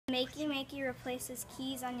Makey replaces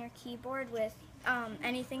keys on your keyboard with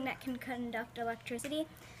anything that can conduct electricity.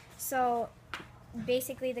 So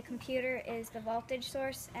basically the computer is the voltage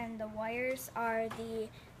source and the wires are the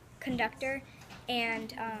conductor,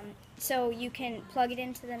 and so you can plug it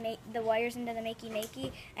into the wires into the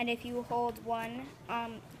Makey, and if you hold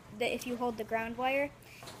if you hold the ground wire,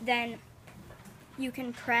 then you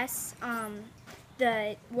can press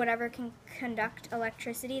the whatever can conduct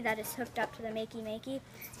electricity that is hooked up to the Makey,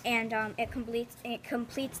 and it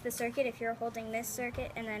completes the circuit if you're holding this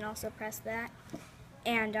circuit, and then also press that.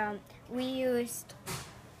 And we used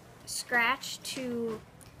Scratch to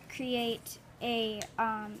create a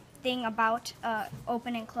thing about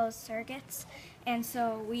open and closed circuits, and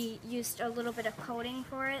so we used a little bit of coding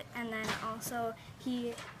for it, and then also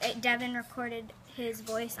Devin recorded his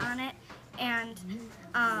voice on it, and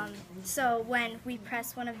so when we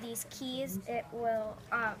press one of these keys, it will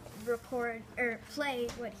record or play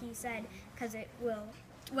what he said, because it will,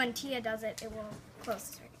 when Tia does it, it will close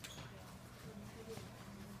the circuit.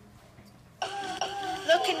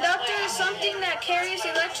 The conductor is something that carries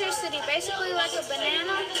electricity, basically like a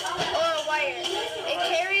banana or a wire. It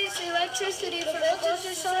carries electricity. The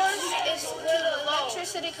voltage source is where the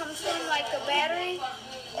electricity comes from, like a battery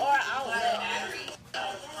or outlet.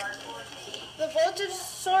 The voltage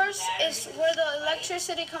source is where the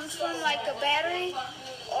electricity comes from, like a battery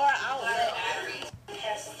or outlet.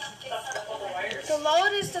 The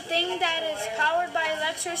load is the thing that is powered by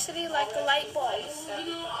electricity, like a light bulb.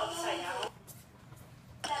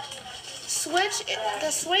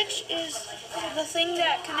 The switch is the thing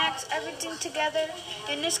that connects everything together.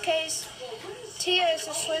 In this case, Tia is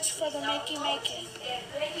the switch for the Makey.